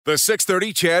The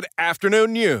 6:30 CHED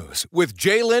Afternoon News with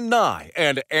Jaylen Nye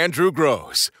and Andrew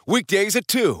Gross. Weekdays at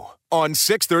 2 on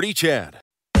 6:30 CHED.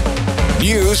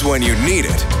 News when you need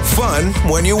it. Fun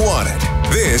when you want it.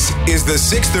 This is the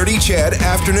 6:30 CHED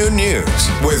Afternoon News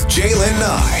with Jaylen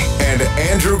Nye and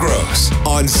Andrew Gross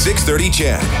on 6:30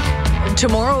 CHED.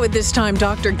 Tomorrow at this time,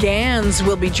 Dr. Gans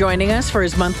will be joining us for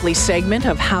his monthly segment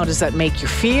of How Does That Make You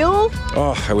Feel?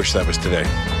 Oh, I wish that was today.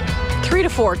 3 to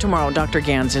 4 tomorrow, Dr.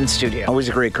 Gans in studio. Always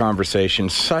a great conversation.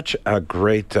 Such a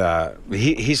great,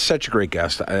 he's such a great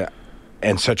guest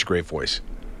and such a great voice.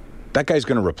 That guy's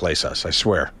going to replace us, I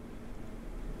swear.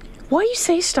 Why you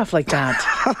say stuff like that?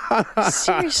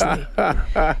 Seriously.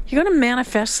 You're going to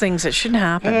manifest things that shouldn't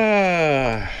happen.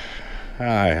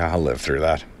 I'll live through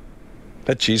that.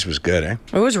 That cheese was good, eh?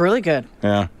 It was really good.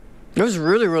 Yeah. It was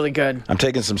really, really good. I'm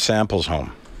taking some samples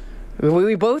home.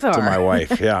 We both are. To my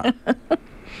wife, yeah.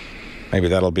 Maybe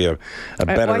that'll be a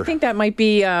better... I think that might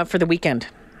be for the weekend.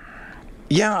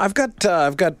 Yeah, I've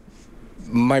got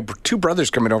my two brothers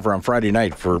coming over on Friday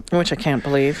night for... Which I can't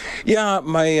believe. Yeah,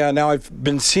 now I've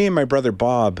been seeing my brother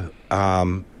Bob...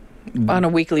 on a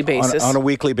weekly basis. On a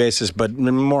weekly basis, but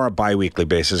more a bi-weekly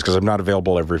basis because I'm not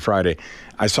available every Friday.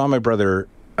 I saw my brother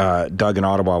Doug in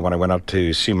Ottawa when I went up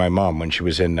to see my mom when she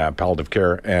was in palliative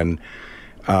care, and...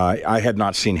 I had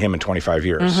not seen him in 25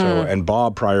 years. Mm-hmm. And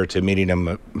Bob, prior to meeting him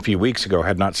a few weeks ago,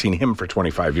 had not seen him for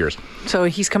 25 years. So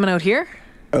he's coming out here?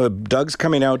 Doug's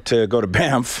coming out to go to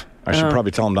Banff. I should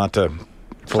probably tell him not to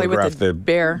photograph the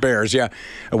bears. Yeah,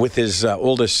 with his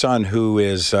oldest son, who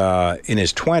is in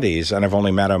his 20s, and I've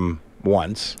only met him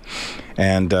once.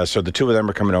 And so the two of them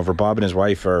are coming over. Bob and his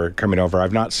wife are coming over.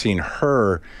 I've not seen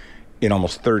her in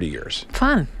almost 30 years.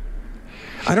 Fun.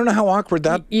 I don't know how awkward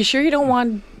that... You sure you don't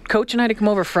want... Coach and I to come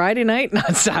over Friday night,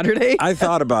 not Saturday? I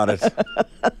thought about it.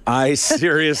 I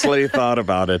seriously thought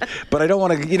about it. But I don't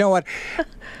want to, you know what?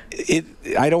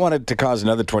 I don't want it to cause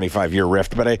another 25-year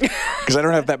rift, but because I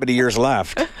don't have that many years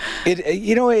left.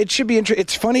 It should be interesting.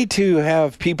 It's funny to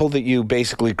have people that you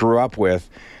basically grew up with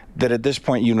that at this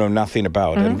point you know nothing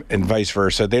about, and vice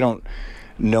versa. They don't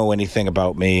know anything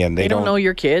about me, and they don't know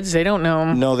your kids. They don't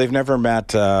know. No, they've never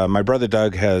met. My brother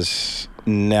Doug has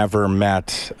never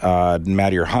met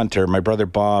Maddie or Hunter. My brother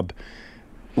Bob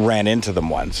ran into them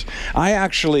once.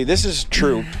 This is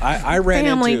true. I ran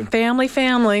into...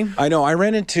 Family. I know. I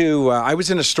ran into... I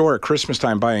was in a store at Christmas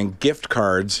time buying gift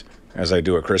cards, as I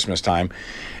do at Christmas time,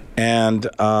 and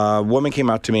a woman came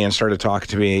out to me and started talking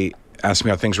to me, asked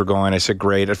me how things were going. I said,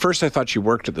 great. At first, I thought she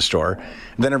worked at the store.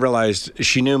 Then I realized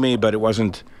she knew me, but it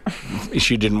wasn't...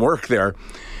 She didn't work there.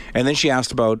 And then she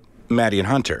asked about Maddie and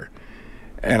Hunter.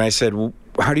 And I said, well,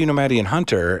 how do you know Maddie and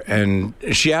Hunter? And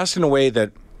she asked in a way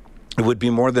that it would be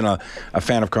more than a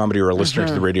fan of comedy or a listener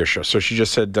to the radio show. So she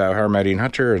just said, how are Maddie and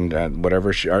Hunter? And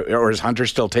whatever. Or is Hunter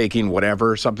still taking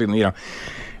whatever, something, you know.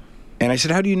 And I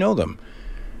said, how do you know them?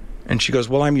 And she goes,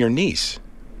 well, I'm your niece.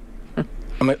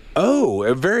 I'm like,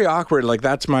 oh, very awkward. Like,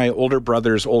 that's my older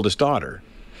brother's oldest daughter.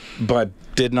 But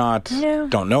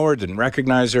don't know her, didn't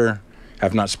recognize her,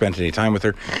 have not spent any time with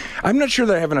her. I'm not sure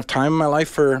that I have enough time in my life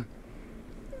for...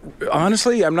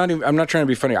 Honestly, I'm not trying to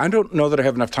be funny. I don't know that I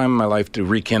have enough time in my life to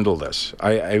rekindle this.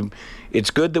 It's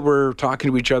good that we're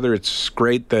talking to each other. It's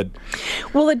great that...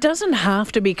 Well, it doesn't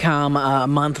have to become a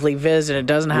monthly visit. It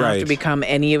doesn't have to become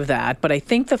any of that. But I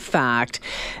think the fact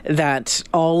that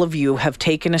all of you have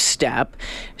taken a step,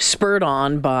 spurred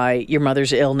on by your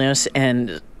mother's illness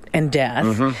and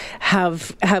death,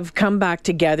 have come back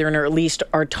together and or at least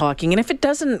are talking. And if it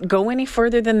doesn't go any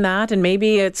further than that, and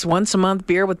maybe it's once a month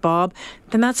beer with Bob,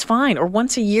 then that's fine. Or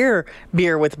once a year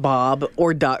beer with Bob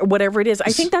or Doug, whatever it is.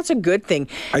 I think that's a good thing.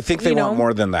 I think they want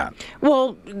more than that.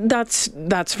 Well, that's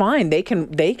fine. They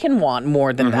can want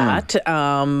more than that.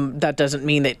 That doesn't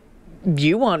mean that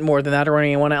you want more than that or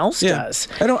anyone else does.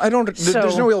 I don't.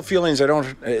 There's no ill feelings.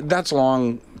 That's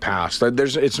long past.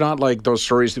 It's not like those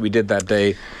stories that we did that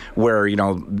day where,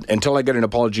 until I get an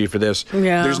apology for this,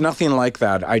 there's nothing like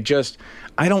that. I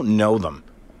don't know them.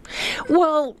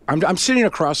 Well, I'm sitting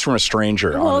across from a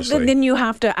stranger, honestly. Well, then you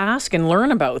have to ask and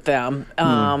learn about them.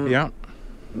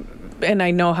 And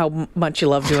I know how much you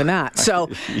love doing that. So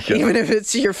even if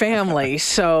it's your family.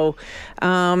 So,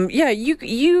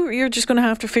 you're just going to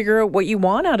have to figure out what you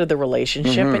want out of the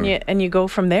relationship and you go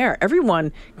from there.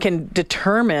 Everyone can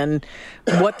determine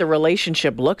what the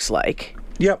relationship looks like.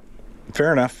 Yep.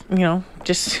 Fair enough.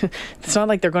 Just it's not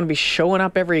like they're going to be showing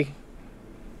up every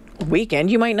weekend.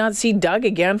 You might not see Doug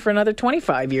again for another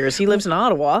 25 years. He lives in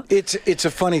Ottawa. It's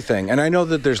a funny thing. And I know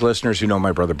that there's listeners who know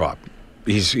my brother Bob.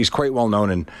 He's quite well known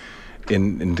in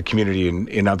the community and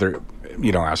in other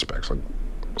aspects like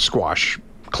squash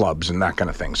clubs and that kind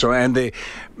of thing. So,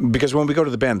 because when we go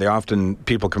to the bend,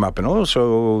 people come up and,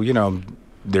 so,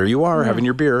 there you are having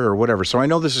your beer or whatever. So I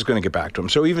know this is going to get back to him.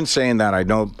 So even saying that, I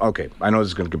know this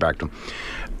is going to get back to him.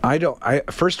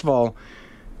 First of all,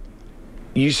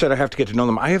 you said I have to get to know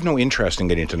them. I have no interest in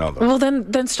getting to know them. Well,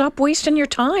 then stop wasting your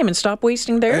time and stop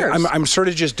wasting theirs. I'm sort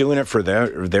of just doing it for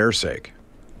their sake.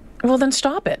 Well, then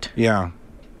stop it. Yeah.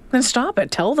 Then stop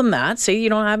it. Tell them that. Say you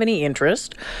don't have any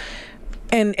interest.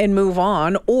 And move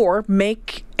on, or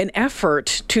make an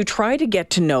effort to try to get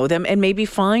to know them and maybe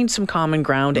find some common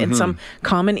ground and some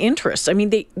common interests. I mean,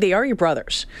 they are your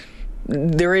brothers.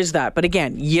 There is that. But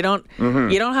again, you don't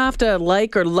have to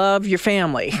like or love your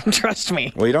family. Trust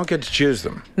me. Well, you don't get to choose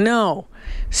them. No.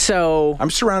 So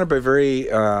I'm surrounded by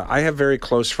I have very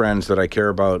close friends that I care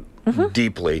about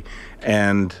deeply,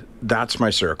 and that's my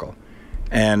circle.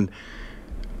 And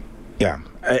yeah,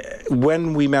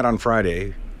 when we met on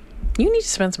Friday, you need to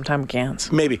spend some time with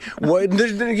Gans. Maybe. Well,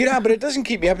 but it doesn't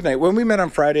keep me up at night. When we met on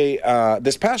Friday,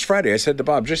 this past Friday, I said to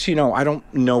Bob, just so you know, I don't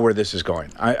know where this is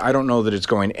going. I don't know that it's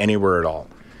going anywhere at all.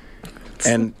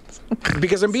 And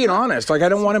because I'm being honest, I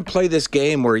don't want to play this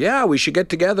game where, we should get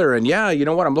together. And you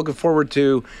know what, I'm looking forward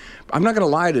to, I'm not going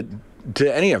to lie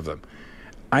to any of them.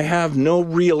 I have no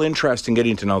real interest in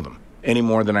getting to know them any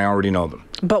more than I already know them.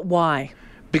 But why?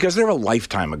 Because they're a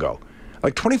lifetime ago.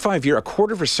 25 years, a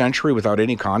quarter of a century without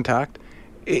any contact.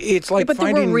 It's like but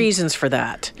finding... there were reasons for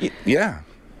that. Yeah,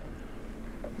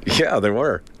 there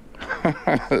were.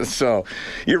 So,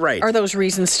 you're right. Are those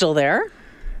reasons still there?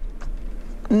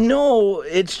 No,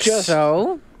 it's just...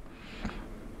 So?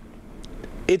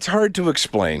 It's hard to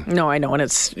explain. No, I know, and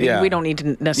it's... We don't need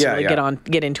to necessarily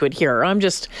get into it here. I'm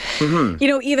just...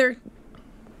 either...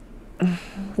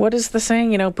 What is the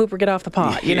saying? Poop or get off the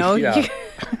pot. Yeah.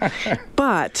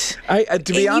 But to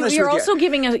be honest, you're also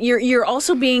you're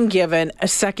also being given a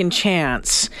second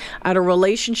chance at a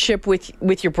relationship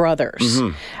with your brothers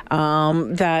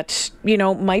that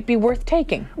might be worth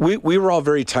taking. We were all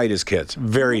very tight as kids,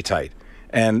 very tight,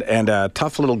 and a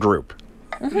tough little group.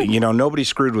 Nobody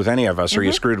screwed with any of us, or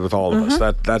you screwed with all of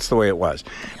us. That's the way it was.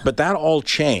 But that all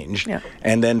changed,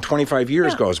 and then 25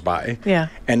 years goes by,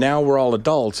 and now we're all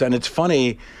adults. And it's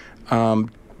funny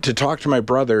to talk to my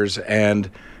brothers and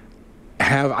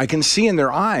I can see in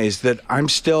their eyes that I'm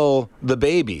still the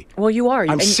baby. Well, you are.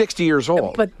 I'm 60 years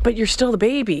old. But you're still the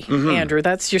baby, Andrew.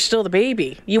 You're still the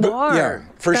baby. You are. Yeah,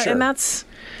 for sure. And that's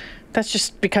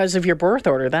just because of your birth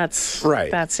order. That's right.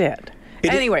 That's it.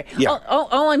 Anyway,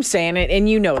 all I'm saying, and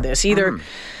you know this, either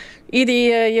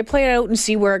you play it out and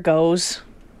see where it goes,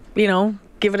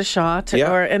 give it a shot,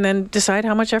 and then decide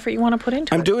how much effort you want to put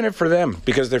into it. I'm doing it for them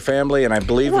because they're family, and I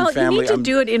believe in family. Well, you need to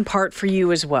do it in part for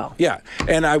you as well. Yeah,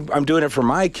 and I'm doing it for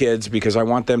my kids because I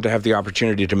want them to have the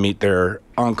opportunity to meet their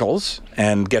uncles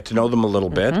and get to know them a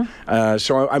little bit.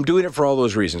 So I'm doing it for all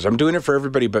those reasons. I'm doing it for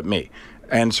everybody but me.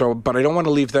 And so, but I don't want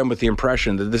to leave them with the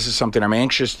impression that this is something I'm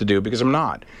anxious to do, because I'm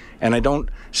not. And I don't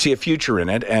see a future in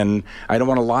it, and I don't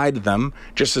want to lie to them,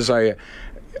 just as I'm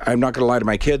not going to lie to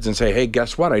my kids and say, hey,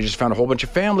 guess what? I just found a whole bunch of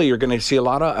family you're going to see a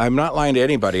lot of. I'm not lying to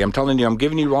anybody. I'm telling you, I'm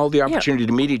giving you all the opportunity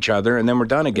to meet each other, and then we're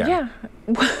done again.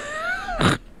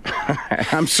 Yeah.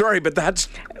 I'm sorry, but that's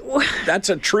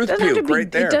a truth puke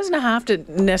right there. It doesn't have to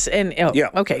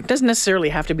it doesn't necessarily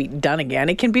have to be done again.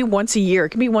 It can be once a year. It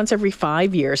can be once every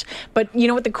 5 years. But you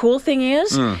know what the cool thing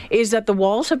is that the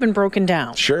walls have been broken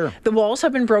down. Sure. The walls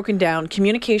have been broken down.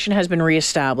 Communication has been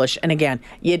reestablished. And again,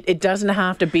 it doesn't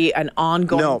have to be an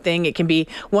ongoing thing. It can be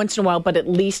once in a while, but at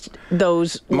least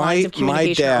those lines of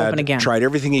communication are open again. My dad tried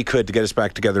everything he could to get us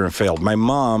back together and failed. My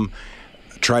mom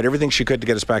tried everything she could to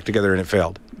get us back together, and it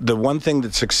failed. The one thing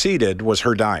that succeeded was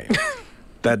her dying.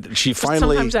 That she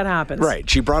finally... Sometimes that happens. Right.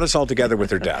 She brought us all together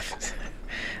with her death.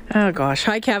 Oh, gosh.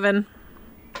 Hi, Kevin.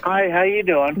 Hi, how you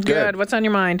doing? Good. What's on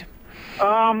your mind?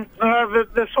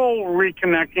 This whole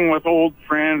reconnecting with old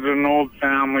friends and old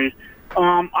families,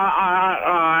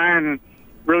 I'm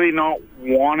really not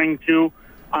wanting to.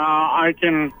 I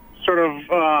can sort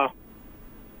of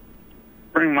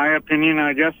bring my opinion,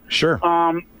 I guess. Sure.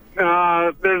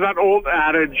 There's that old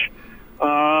adage,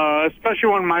 especially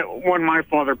when my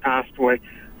father passed away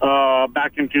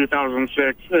back in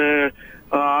 2006,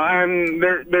 and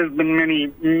there's been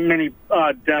many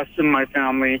deaths in my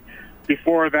family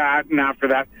before that and after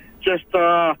that. Just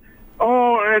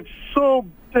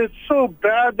it's so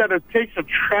bad that it takes a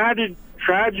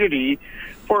tragedy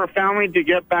for a family to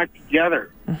get back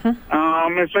together.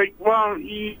 It's like, well,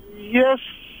 yes,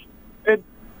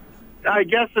 I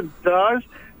guess it does.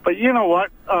 But you know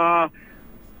what?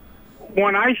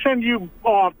 When I send you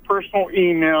personal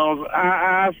emails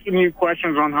asking you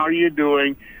questions on how you're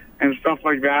doing and stuff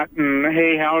like that. And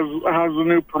hey, how's the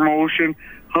new promotion?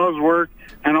 How's work?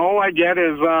 And all I get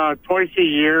is twice a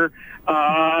year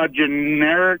a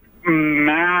generic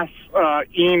mass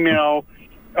email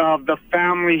of the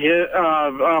family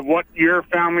of what your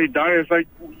family does. Like,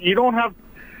 you don't have.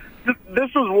 This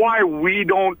is why we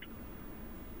don't.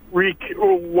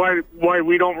 Why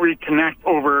we don't reconnect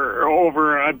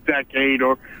over a decade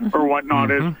or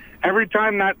whatnot is every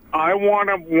time that I want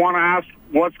to ask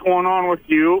what's going on with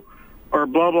you or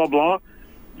blah blah blah,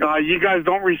 you guys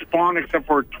don't respond except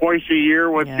for twice a year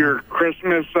with your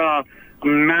Christmas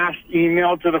mass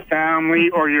email to the family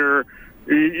or your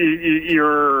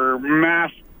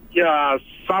mass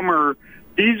summer.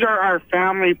 These are our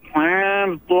family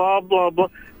plans. Blah blah blah.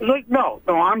 It's like no.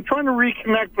 I'm trying to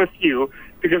reconnect with you.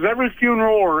 Because every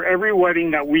funeral or every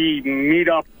wedding that we meet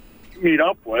up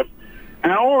with,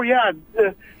 and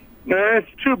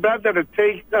it's too bad that it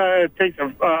takes a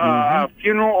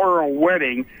funeral or a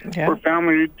wedding for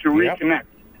family to reconnect.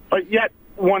 But yet,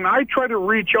 when I try to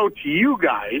reach out to you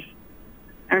guys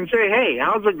and say, "Hey,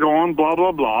 how's it going?" Blah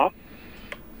blah blah,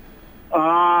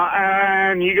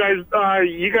 and you guys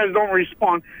don't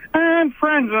respond. And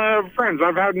friends,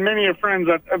 I've had many friends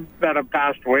that have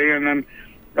passed away, and then.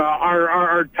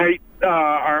 Our tight,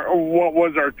 what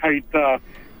was our tight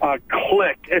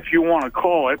clique, if you want to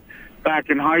call it, back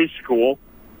in high school.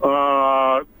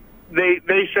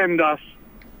 They send us,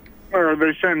 or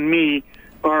they send me,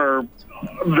 or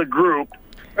the group.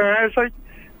 And it's like,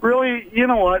 really, you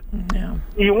know what? Yeah.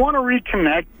 You want to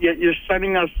reconnect, yet you're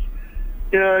sending us,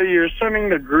 you're sending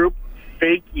the group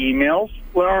fake emails.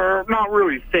 Well, not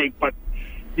really fake, but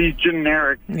these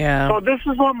generic. Yeah. So this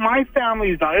is what my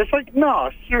family's done. It's like,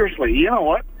 no, seriously, you know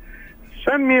what?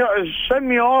 Send me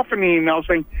off an email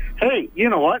saying, hey, you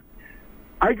know what?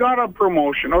 I got a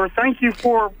promotion, or thank you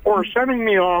for sending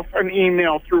me off an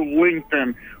email through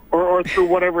LinkedIn or through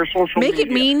whatever social media. Make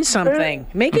it mean something.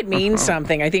 Make it mean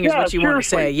something, I think is what you want to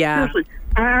say. Yeah. Seriously.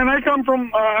 And I come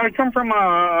from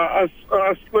a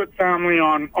split family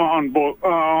on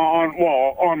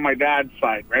my dad's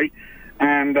side, right?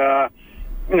 And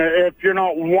if you're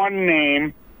not one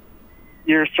name,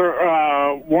 you're sort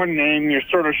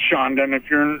of shunned, and if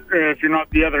you're not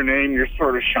the other name, you're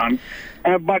sort of shunned.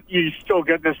 But you still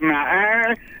get this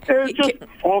it's just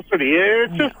falsity.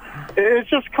 It's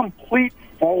just complete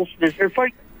falseness. It's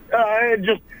like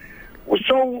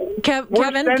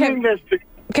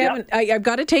Kevin, I've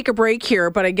got to take a break here,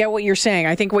 but I get what you're saying.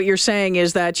 I think what you're saying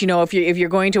is that, if you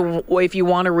want to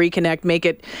reconnect, make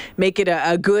it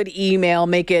a good email,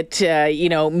 make it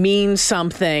mean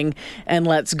something, and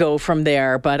let's go from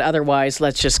there. But otherwise,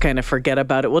 let's just kind of forget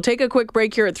about it. We'll take a quick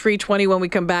break here at 3:20. When we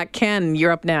come back, Ken,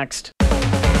 you're up next.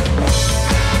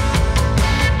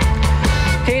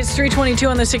 Hey, it's 3:22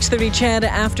 on the 6:30 CHED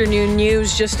Afternoon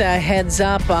News. Just a heads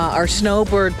up, our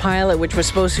Snowbird pilot, who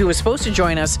was supposed to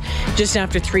join us just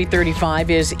after 3:35,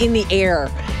 is in the air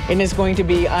and is going to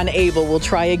be unable. We'll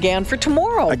try again for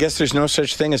tomorrow. I guess there's no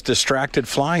such thing as distracted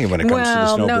flying when it comes to the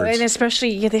Snowbirds. Well, no, and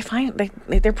especially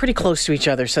they're pretty close to each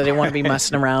other, so they want to be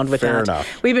messing around with Fair that.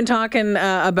 Enough. We've been talking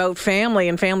about family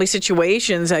and family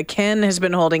situations. Ken has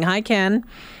been holding. Hi, Ken.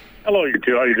 Hello, you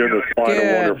two. How you doing this fine?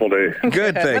 A wonderful day.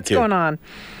 Good, thank What's you. going on?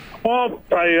 Well,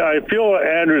 I feel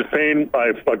Andrew's pain.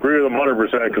 I agree with him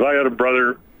 100% because I had a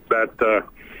brother that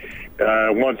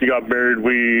once he got married,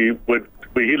 he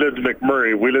lived in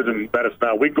McMurray. We lived in Medicine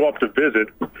now. We'd go up to visit,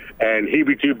 and he'd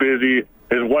be too busy.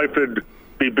 His wife would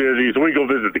be busy, so we'd go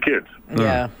visit the kids.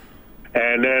 Yeah.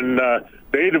 And then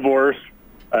they divorced,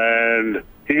 and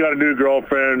he got a new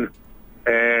girlfriend,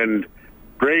 and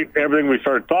great, everything, we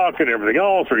started talking, everything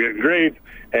else, we're getting great,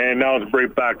 and now it's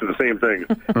right back to the same thing.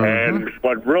 And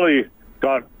what really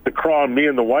got the craw on me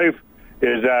and the wife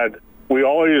is that we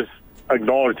always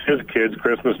acknowledged his kids,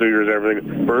 Christmas, New Year's,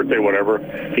 everything, birthday, whatever.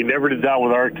 He never did that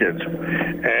with our kids.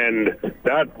 And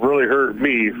that really hurt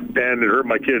me, and it hurt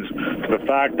my kids. The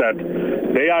fact that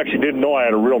they actually didn't know I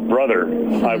had a real brother.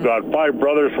 I've got 5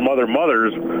 brothers from other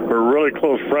mothers who are really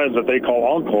close friends that they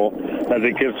call uncle, and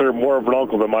they consider more of an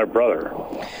uncle than my brother.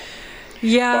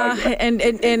 Yeah, and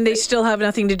they still have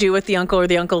nothing to do with the uncle, or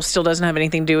the uncle still doesn't have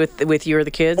anything to do with you or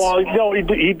the kids? Well,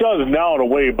 he does now in a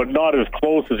way, but not as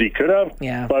close as he could have.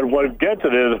 Yeah. But what gets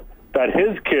it is that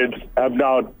his kids have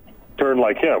now turned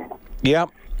like him. Yep.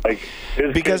 Like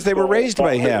because they were raised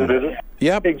by him.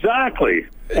 Yep. Exactly.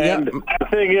 And the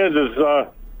thing is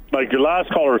like your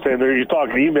last caller was saying, you're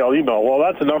talking email. Well,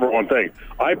 that's the number one thing.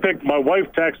 My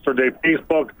wife texts or they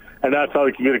Facebook, and that's how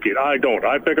they communicate. I don't.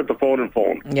 I pick up the phone and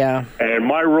phone. Yeah. And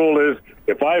my rule is,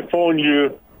 if I phone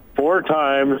you 4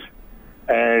 times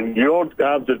and you don't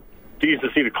have the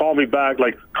decency to call me back.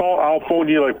 Like, I'll phone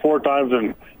you like 4 times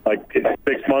in like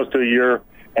 6 months to a year,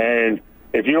 and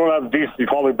if you don't have the decency to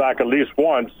call me back at least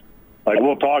once, like,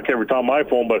 we'll talk every time I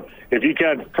phone, but if you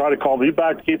can't try to call me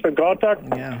back to keep in contact,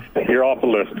 you're off the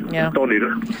list. Yeah. Don't need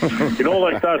it. You know,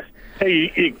 like that's,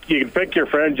 hey, you can pick your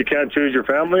friends, you can't choose your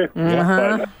family.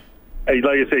 But, hey,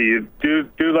 like I say, you do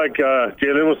like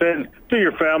Jaylin was saying, do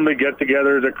your family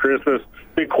get-togethers at Christmas,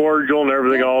 be cordial and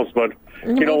everything else, but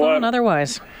you know what?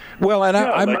 Otherwise. Well, and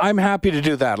I'm happy to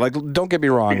do that. Like, don't get me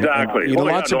wrong. Exactly. You know,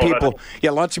 lots of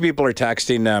people are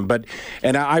texting, but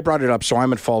I brought it up, so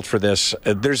I'm at fault for this.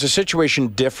 There's a situation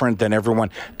different than everyone.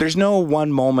 There's no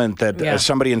one moment that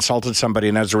somebody insulted somebody,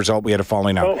 and as a result, we had a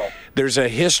falling out. There's a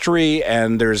history,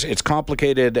 and it's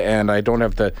complicated, and I don't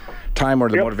have the time or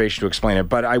the motivation to explain it.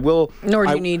 But I will. Nor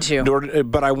do you need to.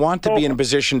 But I want to be in a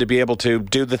position to be able to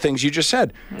do the things you just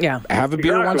said. Yeah. Have a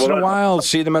beer once in a while.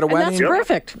 See them at a wedding. That's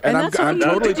perfect. And I'm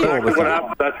totally cool.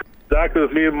 That's exactly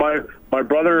with me and my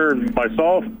brother and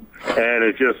myself, and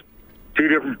it's just 2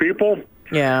 different people.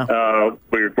 Yeah.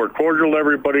 We're cordial to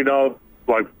everybody now.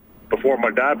 Like, before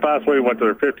my dad passed away, we went to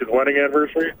their 50th wedding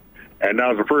anniversary, and that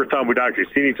was the first time we'd actually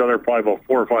seen each other probably about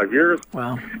 4 or 5 years.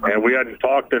 Wow. And we hadn't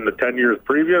talked in the 10 years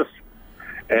previous.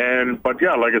 But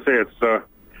yeah, like I say, it's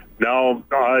now,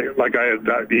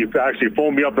 he actually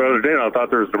phoned me up the other day, and I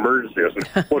thought there was an emergency. I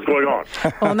said, "What's going on?"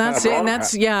 Well, and that's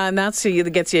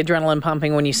that gets the adrenaline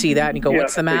pumping when you see that, and you go,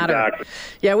 "What's the matter?" Exactly.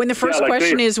 Yeah, when the first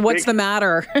question is, "What's the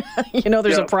matter?" You know,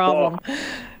 there's a problem. Well,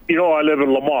 you know, I live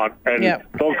in Lamont, and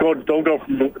don't go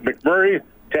from McMurray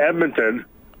to Edmonton.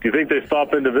 Do you think they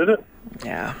stop in to visit?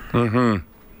 Yeah. Mm-hmm.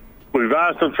 We've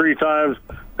asked them 3 times.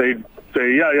 They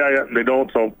say, yeah. They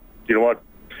don't. So you know what?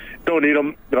 Don't need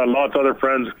them. Got lots of other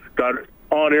friends. Got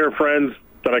on-air friends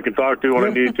that I can talk to when I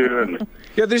need to. And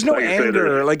there's no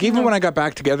anger. Like, even when I got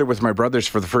back together with my brothers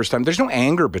for the first time, there's no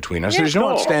anger between us. There's no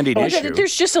outstanding issue.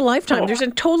 There's just a lifetime. There's a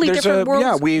totally different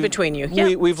world between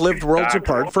you. We've lived worlds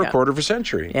apart for a quarter of a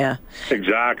century. Yeah.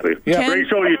 Exactly. Yeah. Great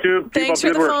show, you two. Thanks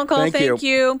for the phone call. Thank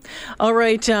you. All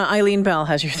right, Eileen Bell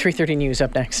has your 3:30 news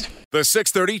up next. The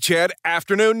 6:30 CHED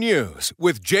Afternoon News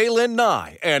with Jaylin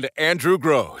Nye and Andrew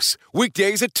Gross.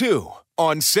 Weekdays at 2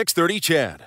 on 6:30 CHED.